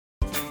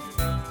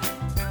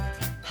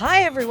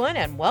Hi, everyone,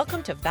 and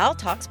welcome to Val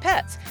Talks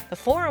Pets, the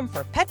forum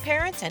for pet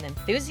parents and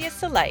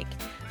enthusiasts alike.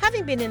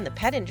 Having been in the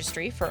pet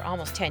industry for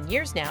almost 10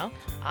 years now,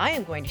 I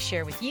am going to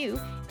share with you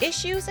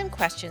issues and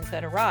questions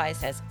that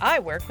arise as I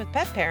work with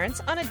pet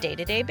parents on a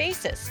day-to-day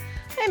basis.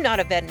 I am not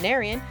a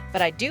veterinarian,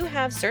 but I do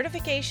have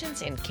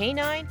certifications in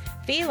canine,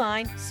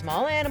 feline,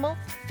 small animal,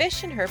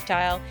 fish and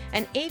herptile,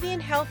 and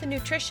avian health and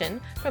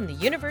nutrition from the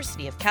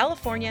University of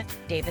California,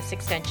 Davis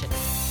Extension.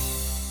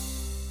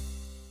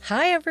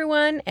 Hi,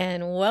 everyone,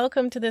 and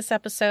welcome to this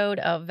episode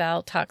of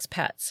Val Talks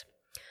Pets.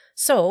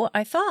 So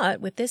I thought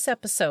with this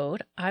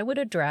episode, I would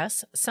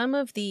address some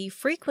of the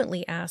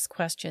frequently asked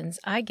questions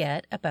I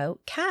get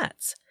about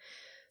cats.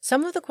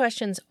 Some of the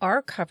questions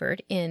are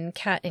covered in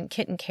Cat and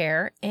Kitten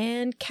Care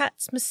and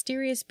Cat's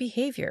Mysterious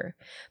Behavior,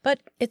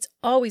 but it's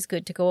always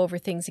good to go over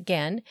things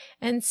again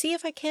and see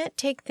if I can't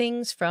take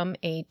things from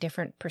a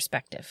different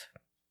perspective.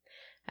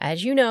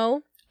 As you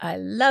know, I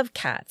love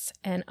cats,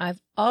 and I've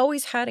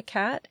always had a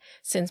cat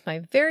since my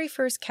very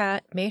first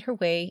cat made her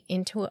way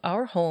into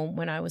our home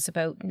when I was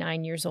about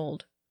 9 years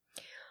old.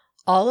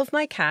 All of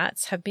my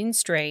cats have been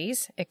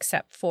strays,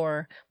 except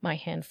for my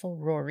handful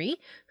Rory,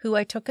 who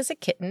I took as a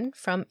kitten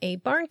from a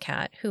barn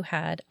cat who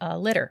had a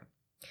litter.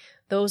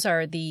 Those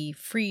are the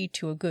free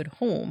to a good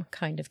home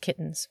kind of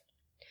kittens.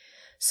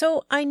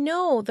 So I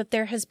know that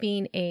there has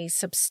been a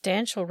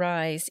substantial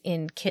rise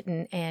in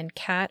kitten and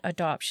cat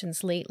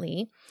adoptions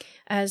lately,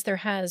 as there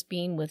has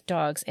been with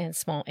dogs and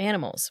small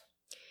animals.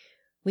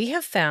 We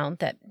have found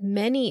that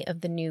many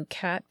of the new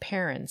cat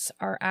parents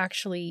are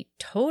actually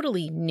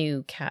totally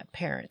new cat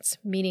parents,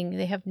 meaning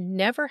they have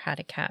never had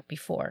a cat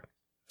before.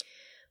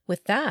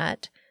 With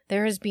that,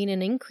 there has been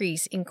an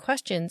increase in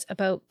questions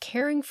about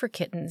caring for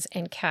kittens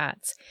and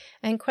cats,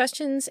 and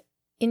questions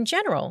in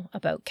general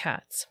about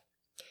cats.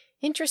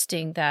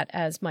 Interesting that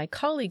as my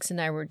colleagues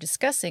and I were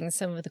discussing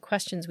some of the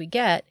questions we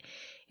get,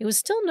 it was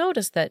still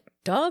noticed that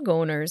dog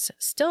owners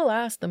still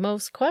ask the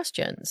most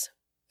questions.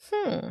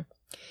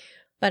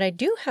 But I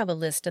do have a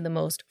list of the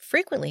most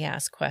frequently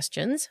asked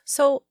questions,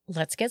 so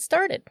let's get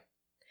started.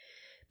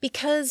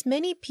 Because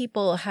many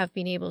people have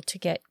been able to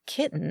get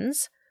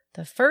kittens,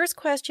 the first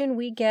question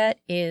we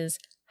get is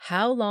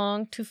how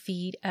long to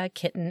feed a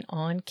kitten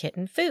on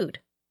kitten food.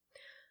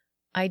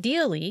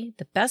 Ideally,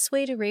 the best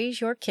way to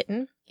raise your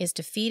kitten is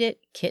to feed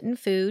it kitten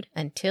food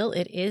until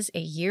it is a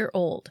year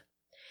old.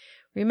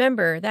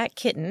 Remember that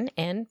kitten,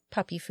 and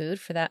puppy food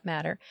for that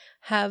matter,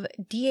 have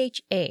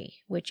DHA,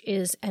 which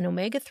is an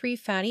omega-3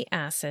 fatty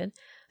acid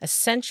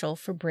essential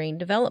for brain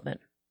development.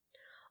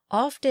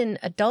 Often,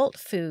 adult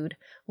food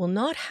will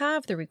not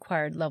have the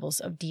required levels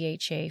of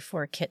DHA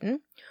for a kitten,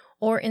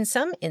 or in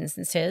some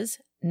instances,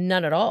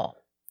 none at all.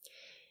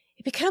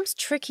 It becomes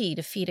tricky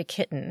to feed a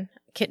kitten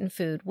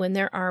food when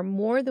there are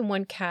more than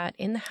one cat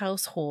in the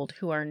household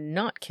who are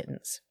not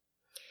kittens.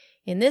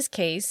 In this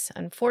case,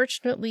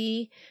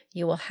 unfortunately,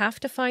 you will have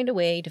to find a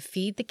way to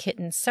feed the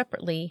kitten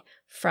separately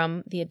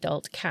from the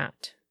adult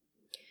cat.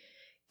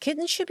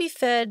 Kittens should be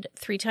fed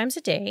 3 times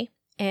a day,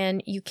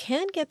 and you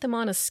can get them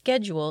on a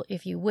schedule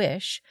if you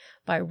wish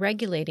by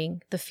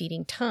regulating the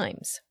feeding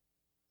times.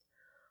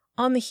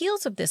 On the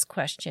heels of this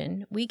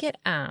question, we get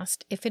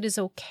asked if it is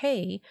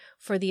okay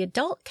for the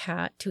adult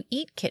cat to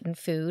eat kitten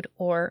food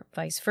or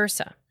vice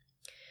versa.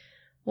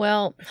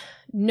 Well,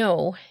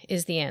 no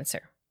is the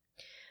answer.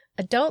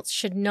 Adults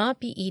should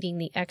not be eating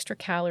the extra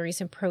calories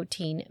and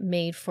protein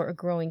made for a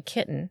growing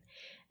kitten,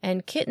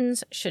 and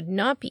kittens should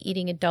not be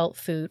eating adult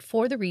food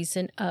for the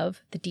reason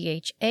of the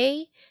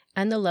DHA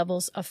and the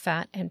levels of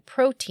fat and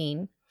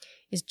protein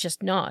is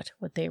just not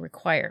what they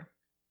require.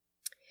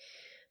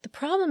 The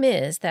problem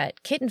is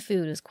that kitten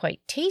food is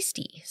quite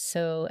tasty,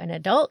 so an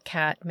adult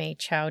cat may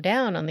chow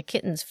down on the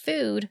kitten's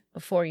food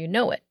before you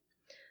know it.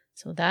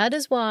 So that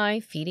is why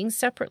feeding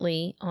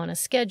separately on a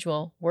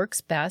schedule works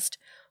best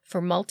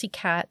for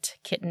multi-cat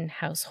kitten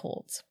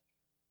households.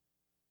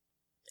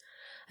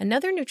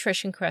 Another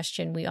nutrition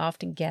question we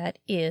often get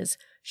is,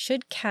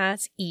 should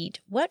cats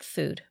eat wet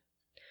food?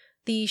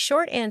 The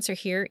short answer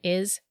here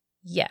is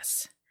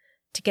yes.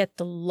 To get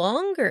the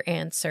longer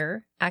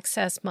answer,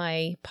 access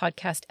my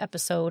podcast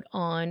episode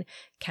on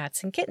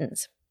cats and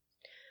kittens.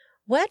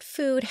 Wet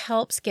food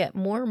helps get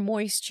more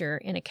moisture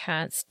in a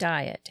cat's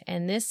diet,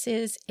 and this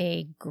is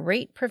a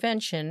great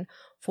prevention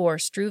for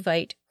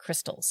struvite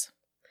crystals.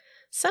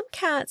 Some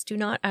cats do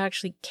not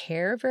actually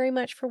care very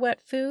much for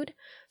wet food,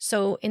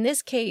 so in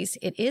this case,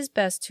 it is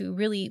best to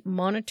really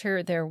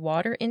monitor their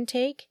water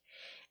intake.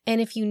 And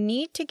if you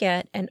need to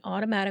get an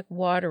automatic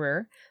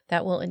waterer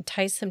that will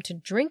entice them to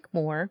drink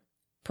more,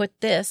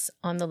 put this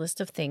on the list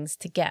of things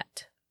to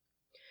get.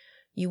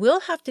 You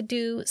will have to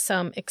do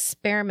some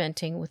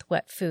experimenting with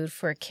wet food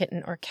for a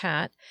kitten or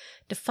cat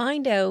to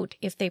find out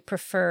if they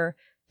prefer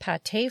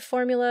pâté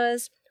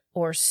formulas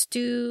or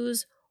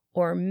stews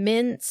or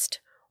minced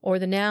or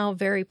the now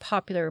very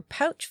popular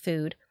pouch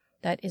food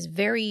that is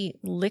very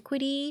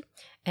liquidy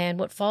and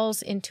what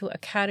falls into a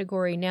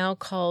category now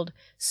called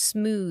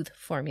smooth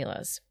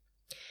formulas.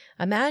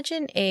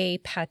 Imagine a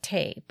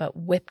pâté but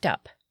whipped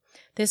up.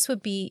 This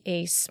would be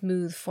a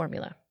smooth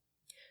formula.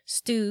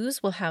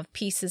 Stews will have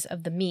pieces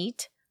of the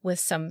meat with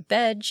some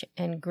veg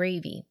and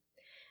gravy.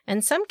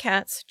 And some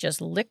cats just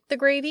lick the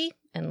gravy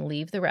and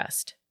leave the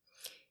rest.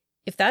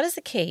 If that is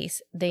the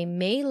case, they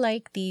may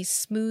like these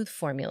smooth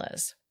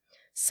formulas.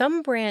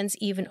 Some brands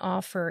even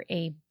offer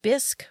a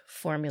bisque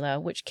formula,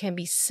 which can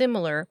be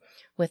similar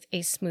with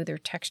a smoother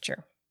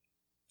texture.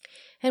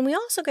 And we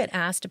also get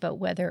asked about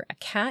whether a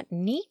cat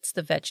needs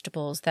the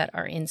vegetables that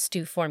are in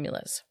stew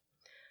formulas.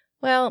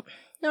 Well,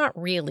 not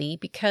really,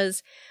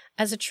 because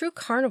as a true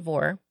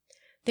carnivore,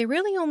 they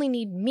really only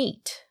need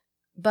meat,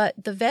 but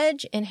the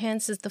veg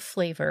enhances the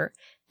flavor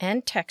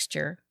and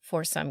texture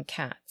for some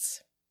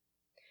cats.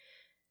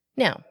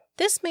 Now,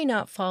 this may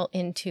not fall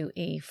into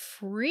a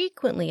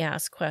frequently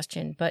asked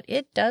question, but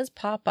it does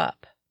pop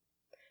up.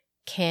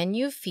 Can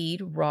you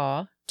feed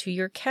raw to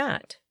your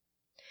cat?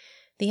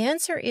 The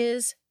answer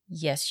is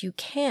yes, you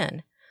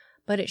can,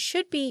 but it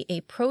should be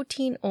a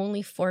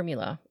protein-only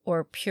formula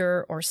or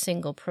pure or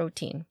single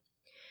protein.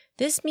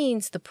 This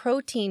means the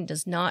protein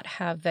does not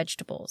have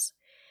vegetables.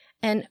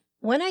 And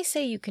when I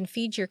say you can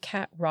feed your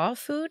cat raw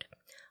food,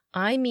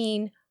 I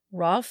mean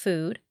raw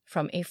food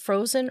from a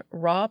frozen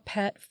raw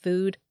pet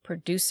food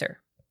producer.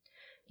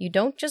 You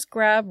don't just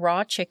grab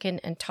raw chicken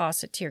and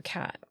toss it to your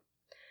cat.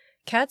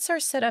 Cats are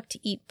set up to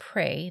eat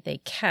prey they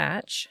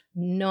catch,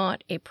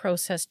 not a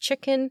processed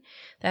chicken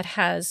that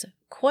has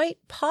quite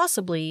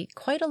possibly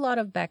quite a lot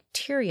of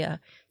bacteria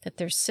that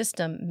their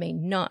system may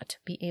not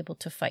be able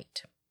to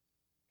fight.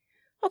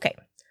 Okay,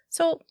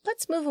 so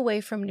let's move away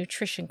from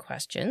nutrition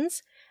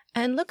questions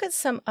and look at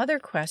some other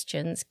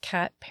questions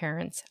cat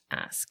parents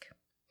ask.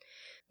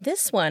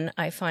 This one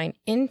I find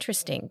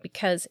interesting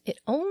because it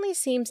only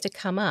seems to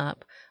come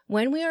up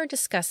when we are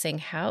discussing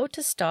how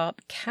to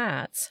stop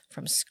cats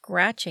from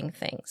scratching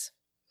things.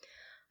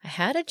 I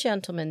had a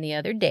gentleman the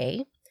other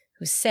day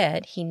who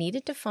said he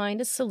needed to find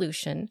a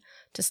solution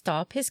to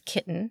stop his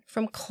kitten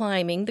from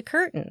climbing the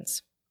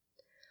curtains.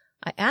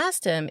 I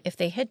asked him if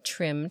they had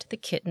trimmed the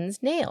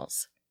kitten's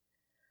nails.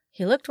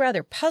 He looked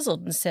rather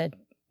puzzled and said,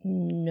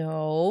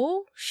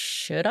 "No,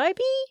 should I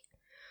be?"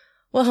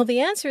 Well, the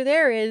answer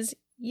there is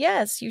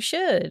yes, you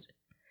should.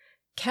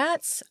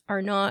 Cats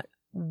are not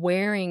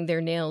wearing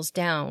their nails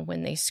down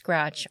when they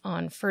scratch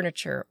on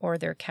furniture or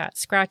their cat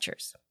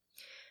scratchers.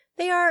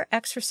 They are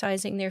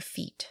exercising their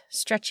feet,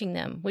 stretching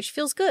them, which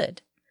feels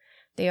good.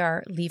 They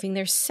are leaving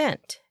their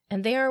scent,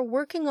 and they are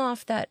working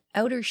off that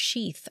outer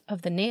sheath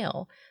of the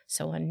nail,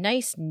 so a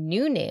nice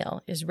new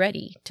nail is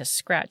ready to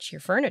scratch your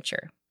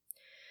furniture.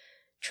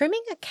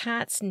 Trimming a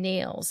cat's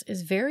nails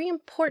is very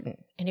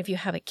important, and if you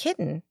have a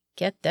kitten,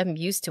 get them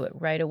used to it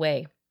right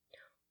away.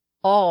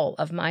 All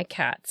of my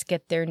cats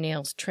get their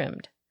nails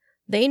trimmed.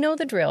 They know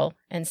the drill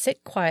and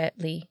sit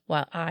quietly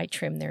while I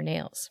trim their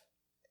nails.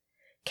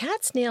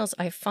 Cats' nails,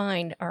 I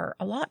find, are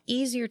a lot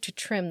easier to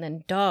trim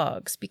than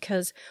dogs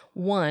because,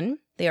 1,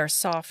 they are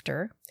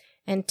softer,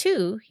 and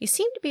 2, you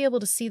seem to be able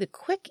to see the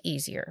quick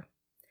easier.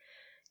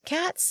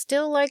 Cats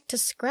still like to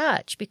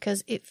scratch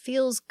because it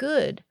feels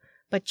good,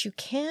 but you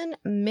can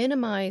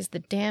minimize the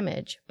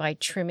damage by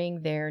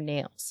trimming their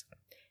nails.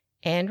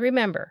 And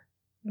remember,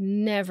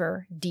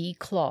 never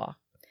declaw.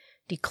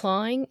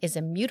 Declawing is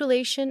a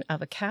mutilation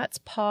of a cat's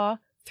paw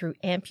through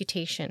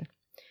amputation.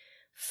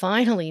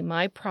 Finally,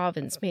 my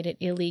province made it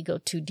illegal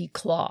to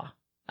declaw.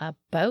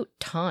 About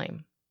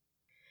time.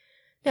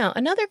 Now,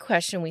 another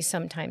question we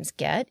sometimes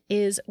get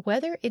is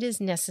whether it is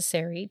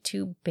necessary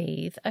to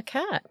bathe a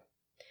cat.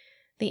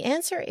 The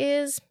answer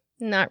is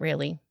not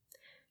really.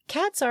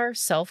 Cats are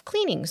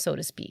self-cleaning, so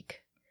to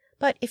speak.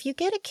 But if you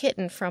get a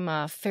kitten from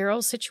a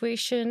feral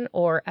situation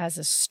or as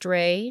a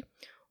stray,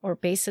 or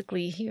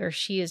basically he or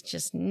she is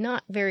just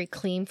not very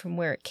clean from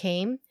where it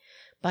came,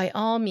 by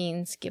all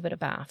means give it a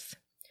bath.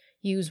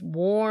 Use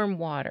warm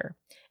water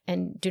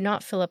and do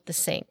not fill up the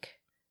sink.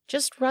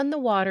 Just run the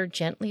water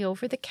gently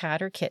over the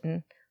cat or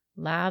kitten,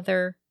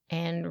 lather,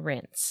 and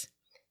rinse.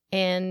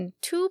 And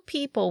 2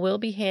 people will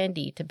be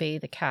handy to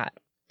bathe a cat.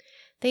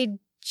 They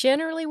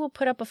generally will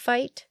put up a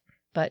fight,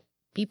 but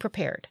be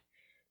prepared.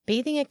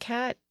 Bathing a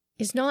cat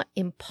is not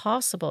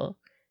impossible.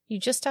 You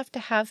just have to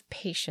have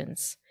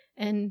patience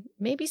and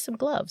maybe some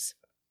gloves.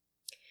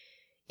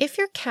 If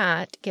your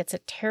cat gets a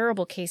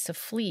terrible case of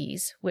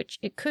fleas, which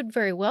it could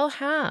very well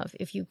have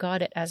if you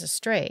got it as a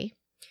stray,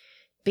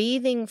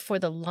 bathing for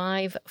the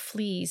live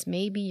fleas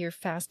may be your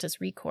fastest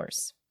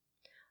recourse.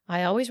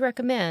 I always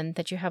recommend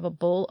that you have a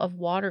bowl of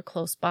water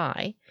close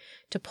by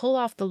to pull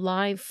off the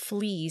live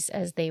fleas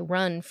as they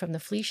run from the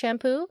flea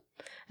shampoo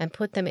and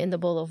put them in the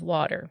bowl of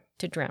water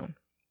to drown.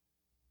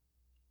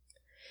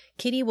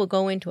 Kitty will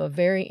go into a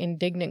very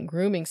indignant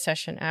grooming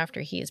session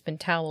after he has been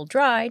towel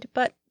dried,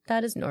 but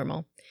that is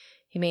normal.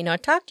 He may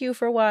not talk to you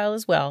for a while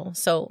as well,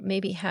 so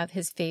maybe have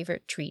his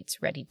favorite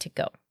treats ready to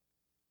go.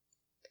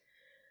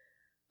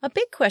 A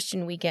big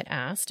question we get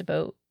asked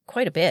about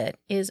quite a bit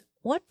is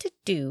what to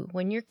do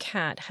when your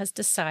cat has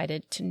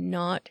decided to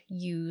not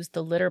use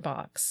the litter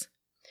box.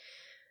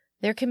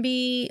 There can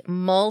be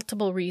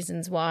multiple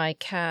reasons why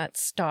cats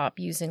stop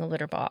using a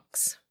litter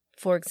box.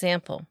 For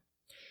example,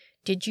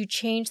 did you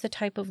change the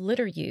type of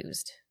litter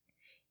used?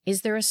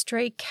 Is there a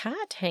stray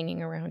cat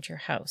hanging around your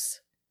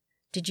house?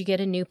 Did you get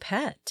a new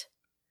pet?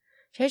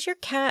 Does your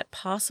cat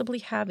possibly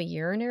have a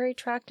urinary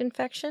tract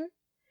infection?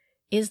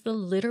 Is the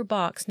litter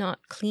box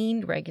not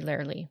cleaned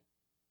regularly?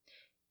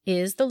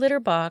 Is the litter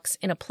box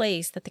in a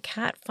place that the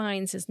cat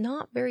finds is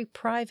not very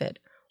private,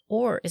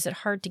 or is it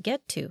hard to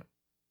get to?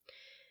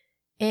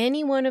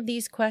 Any one of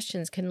these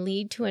questions can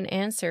lead to an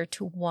answer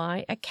to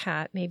why a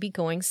cat may be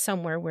going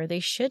somewhere where they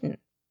shouldn't.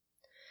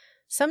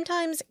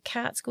 Sometimes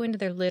cats go into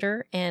their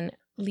litter and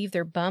leave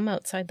their bum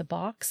outside the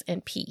box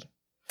and pee.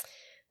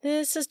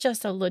 This is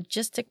just a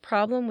logistic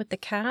problem with the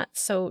cat,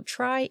 so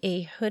try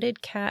a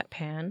hooded cat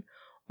pan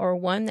or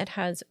one that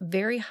has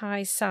very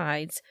high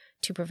sides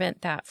to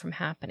prevent that from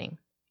happening.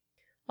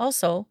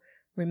 Also,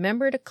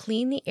 remember to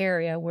clean the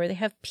area where they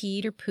have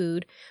peed or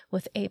pooed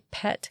with a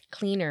pet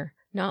cleaner,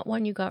 not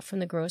one you got from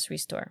the grocery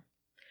store.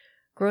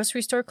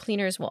 Grocery store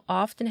cleaners will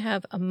often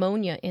have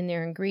ammonia in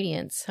their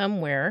ingredients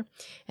somewhere,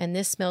 and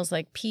this smells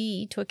like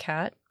pee to a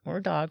cat, or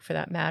a dog for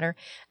that matter,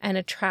 and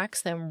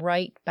attracts them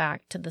right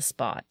back to the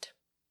spot.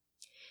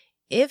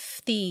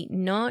 If the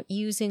not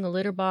using a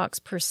litter box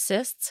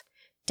persists,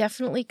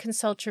 definitely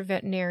consult your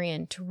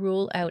veterinarian to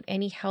rule out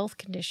any health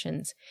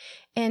conditions,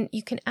 and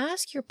you can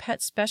ask your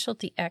pet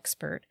specialty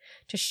expert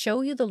to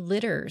show you the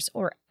litters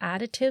or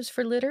additives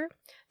for litter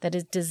that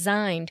is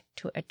designed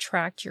to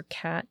attract your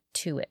cat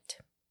to it.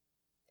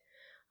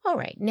 All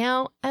right,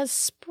 now as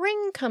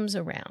spring comes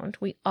around,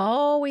 we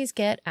always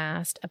get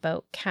asked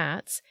about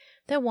cats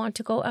that want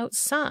to go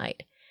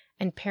outside,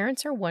 and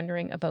parents are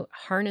wondering about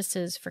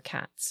harnesses for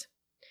cats.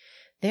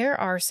 There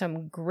are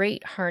some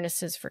great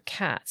harnesses for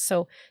cats,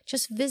 so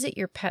just visit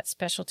your pet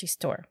specialty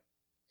store.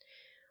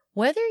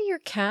 Whether your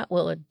cat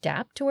will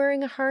adapt to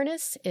wearing a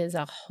harness is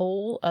a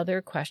whole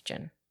other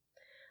question.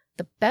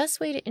 The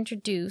best way to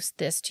introduce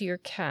this to your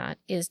cat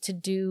is to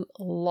do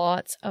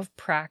lots of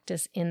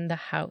practice in the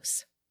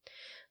house.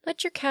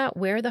 Let your cat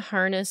wear the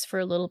harness for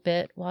a little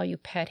bit while you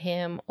pet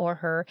him or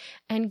her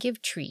and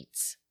give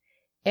treats.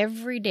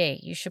 Every day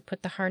you should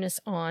put the harness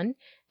on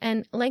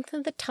and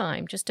lengthen the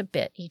time just a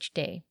bit each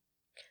day.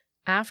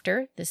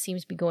 After this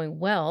seems to be going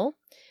well,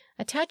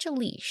 attach a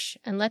leash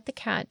and let the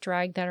cat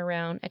drag that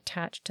around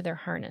attached to their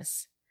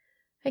harness.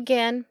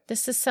 Again,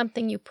 this is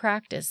something you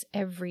practice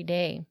every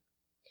day.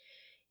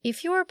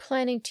 If you are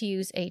planning to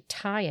use a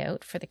tie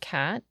out for the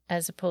cat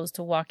as opposed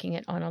to walking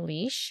it on a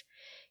leash,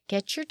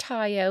 get your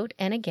tie out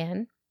and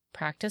again,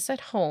 practice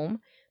at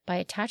home by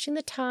attaching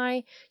the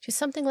tie to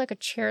something like a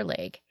chair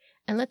leg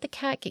and let the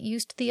cat get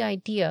used to the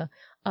idea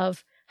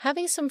of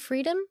having some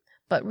freedom,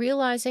 but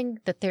realizing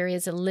that there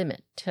is a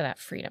limit to that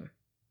freedom.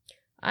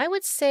 I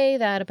would say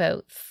that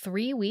about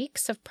 3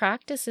 weeks of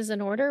practice is in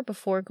order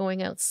before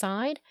going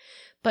outside,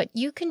 but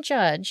you can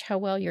judge how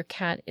well your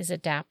cat is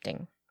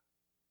adapting.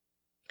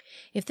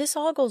 If this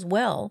all goes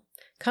well,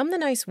 come the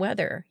nice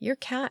weather, your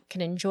cat can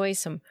enjoy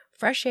some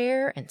fresh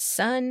air and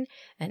sun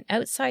and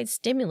outside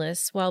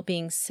stimulus while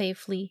being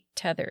safely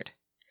tethered.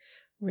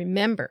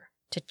 Remember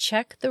to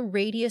check the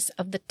radius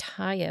of the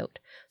tie-out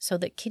so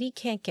that kitty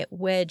can't get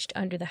wedged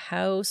under the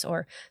house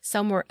or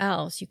somewhere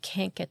else you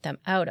can't get them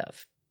out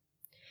of.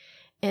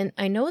 And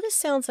I know this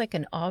sounds like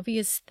an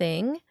obvious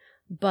thing,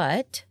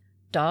 but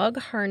dog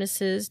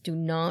harnesses do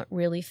not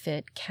really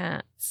fit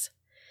cats.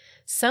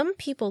 Some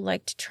people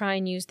like to try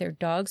and use their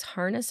dog's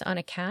harness on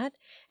a cat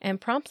and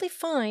promptly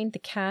find the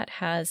cat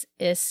has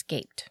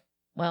escaped.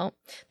 Well,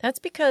 that's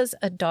because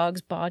a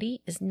dog's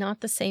body is not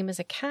the same as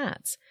a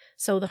cat's,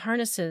 so the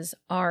harnesses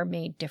are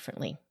made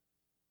differently.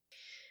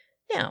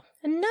 Now,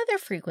 another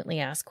frequently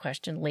asked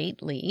question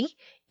lately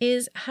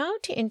is how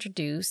to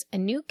introduce a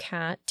new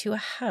cat to a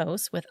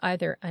house with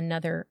either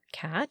another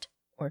cat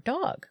or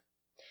dog.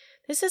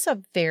 This is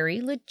a very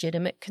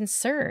legitimate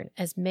concern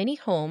as many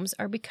homes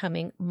are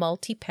becoming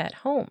multi-pet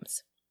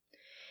homes.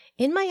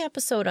 In my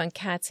episode on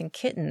cats and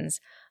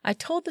kittens, I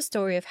told the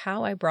story of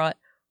how I brought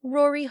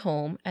Rory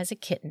home as a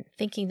kitten,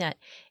 thinking that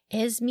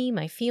Esme,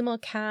 my female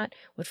cat,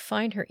 would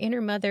find her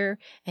inner mother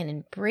and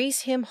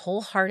embrace him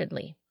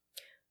wholeheartedly.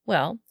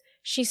 Well,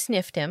 she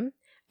sniffed him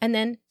and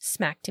then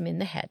smacked him in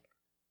the head.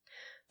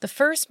 The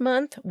first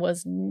month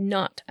was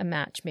not a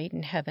match made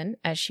in heaven,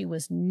 as she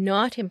was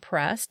not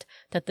impressed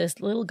that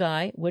this little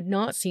guy would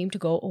not seem to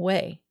go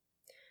away.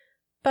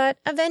 But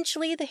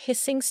eventually the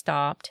hissing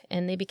stopped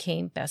and they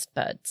became best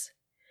buds.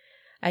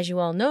 As you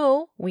all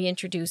know, we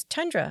introduced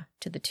Tundra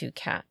to the two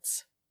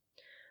cats.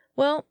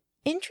 Well,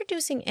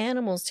 introducing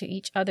animals to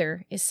each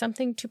other is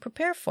something to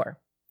prepare for.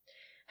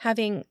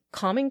 Having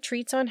calming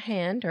treats on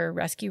hand or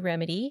rescue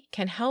remedy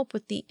can help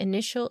with the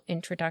initial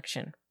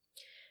introduction.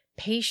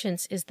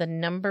 Patience is the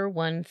number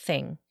one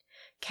thing.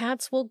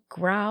 Cats will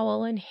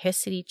growl and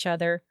hiss at each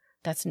other.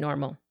 That's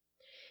normal.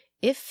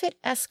 If it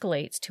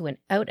escalates to an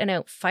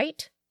out-and-out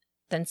fight,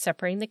 then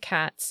separating the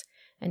cats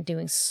and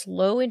doing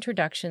slow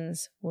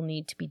introductions will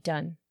need to be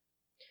done.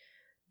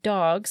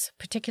 Dogs,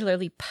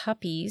 particularly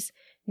puppies,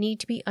 need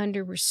to be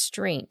under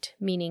restraint,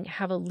 meaning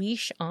have a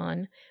leash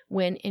on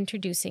when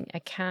introducing a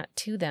cat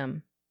to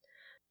them.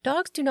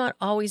 Dogs do not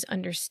always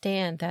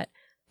understand that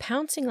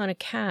pouncing on a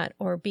cat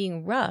or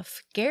being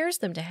rough scares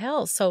them to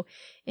hell. So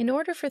in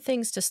order for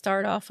things to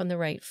start off on the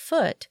right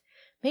foot,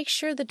 make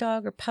sure the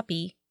dog or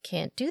puppy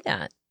can't do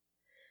that.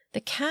 The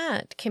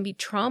cat can be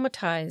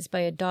traumatized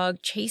by a dog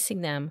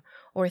chasing them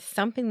or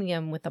thumping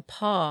them with a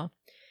paw,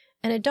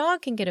 and a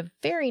dog can get a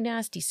very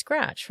nasty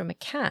scratch from a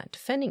cat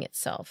defending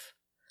itself.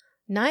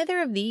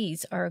 Neither of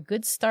these are a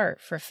good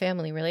start for a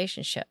family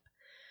relationship.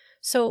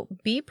 So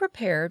be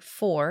prepared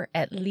for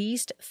at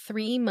least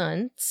 3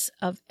 months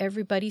of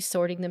everybody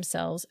sorting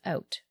themselves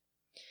out.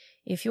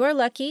 If you are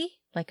lucky,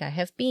 like I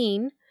have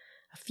been,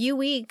 a few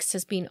weeks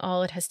has been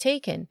all it has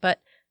taken,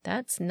 but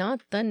that's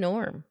not the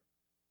norm.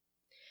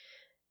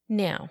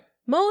 Now,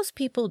 most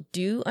people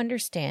do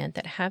understand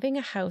that having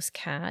a house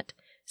cat,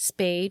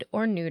 spayed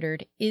or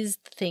neutered, is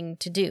the thing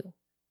to do.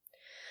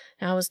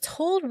 Now, I was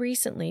told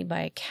recently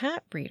by a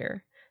cat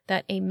breeder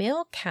that a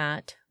male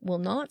cat will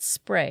not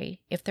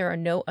spray if there are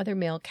no other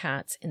male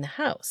cats in the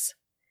house.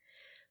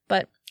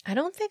 But I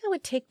don't think I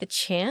would take the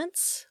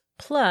chance.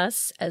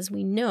 Plus, as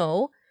we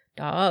know,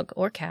 dog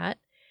or cat,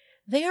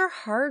 they are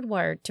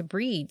hardwired to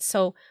breed.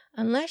 So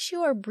unless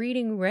you are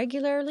breeding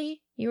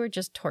regularly, you are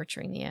just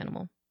torturing the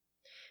animal.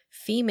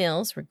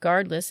 Females,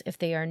 regardless if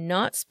they are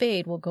not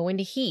spayed, will go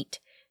into heat.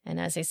 And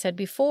as I said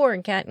before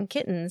in Cat and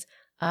Kittens,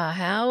 a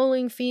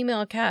howling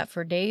female cat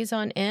for days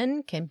on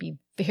end can be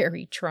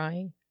very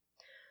trying.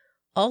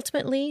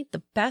 Ultimately,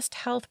 the best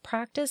health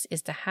practice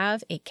is to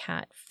have a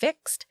cat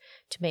fixed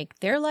to make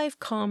their life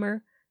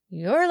calmer,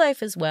 your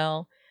life as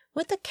well,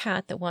 with a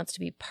cat that wants to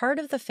be part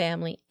of the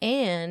family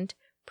and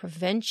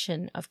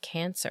prevention of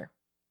cancer.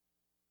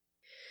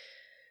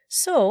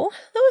 So,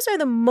 those are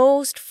the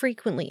most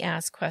frequently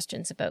asked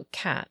questions about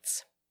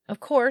cats. Of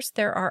course,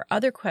 there are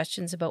other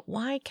questions about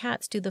why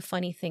cats do the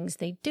funny things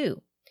they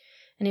do.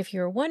 And if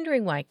you're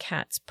wondering why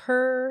cats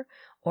purr,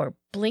 or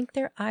blink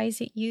their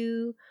eyes at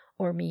you,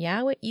 or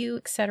meow at you,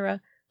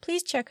 etc.,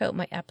 please check out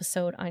my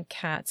episode on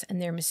cats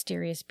and their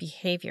mysterious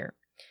behavior.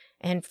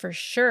 And for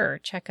sure,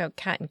 check out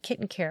Cat and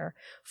Kitten Care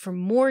for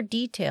more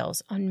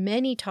details on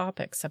many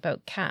topics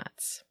about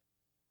cats.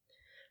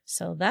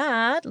 So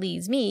that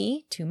leads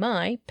me to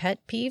my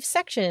pet peeve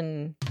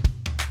section.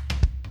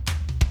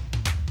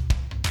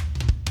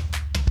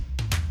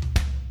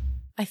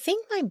 I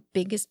think my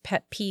biggest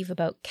pet peeve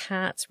about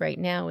cats right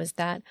now is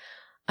that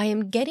I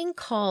am getting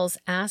calls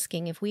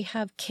asking if we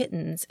have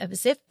kittens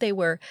as if they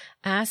were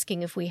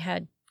asking if we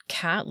had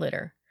cat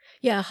litter.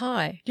 Yeah,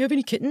 hi, do you have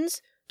any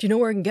kittens? Do you know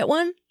where I can get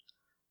one?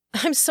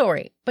 I'm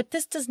sorry, but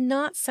this does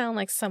not sound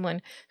like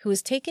someone who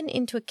has taken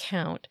into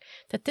account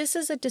that this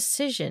is a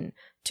decision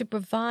to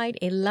provide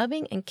a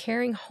loving and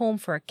caring home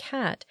for a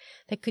cat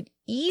that could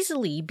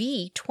easily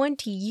be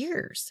 20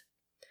 years.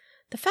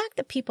 The fact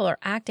that people are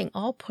acting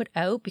all put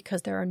out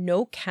because there are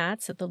no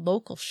cats at the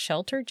local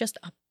shelter just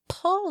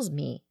appalls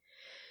me.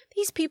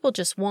 These people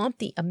just want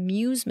the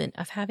amusement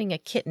of having a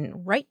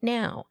kitten right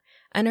now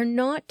and are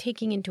not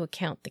taking into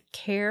account the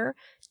care,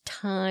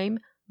 time,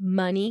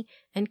 money,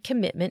 and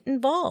commitment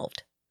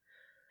involved.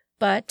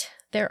 But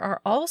there are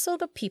also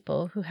the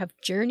people who have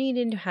journeyed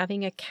into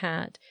having a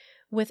cat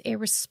with a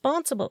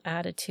responsible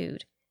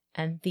attitude,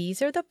 and these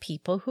are the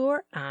people who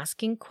are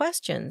asking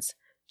questions,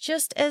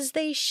 just as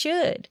they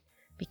should,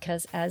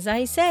 because as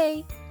I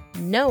say,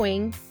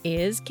 knowing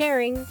is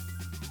caring.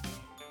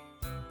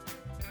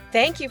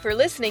 Thank you for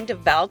listening to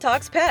Val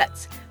Talks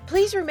Pets.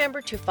 Please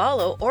remember to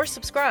follow or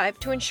subscribe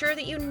to ensure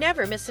that you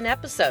never miss an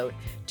episode.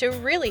 To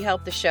really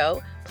help the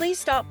show, please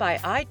stop by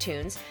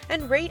iTunes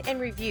and rate and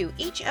review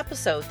each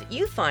episode that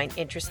you find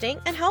interesting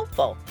and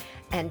helpful.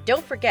 And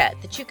don't forget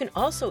that you can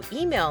also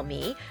email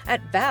me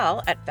at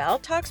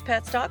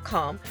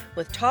val@valtalkspets.com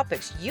with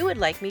topics you would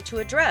like me to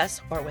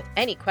address or with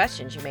any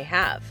questions you may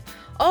have.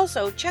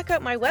 Also, check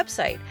out my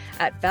website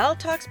at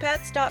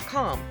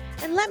valtalkspets.com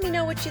and let me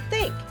know what you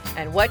think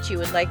and what you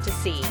would like to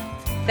see.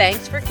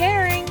 Thanks for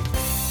caring!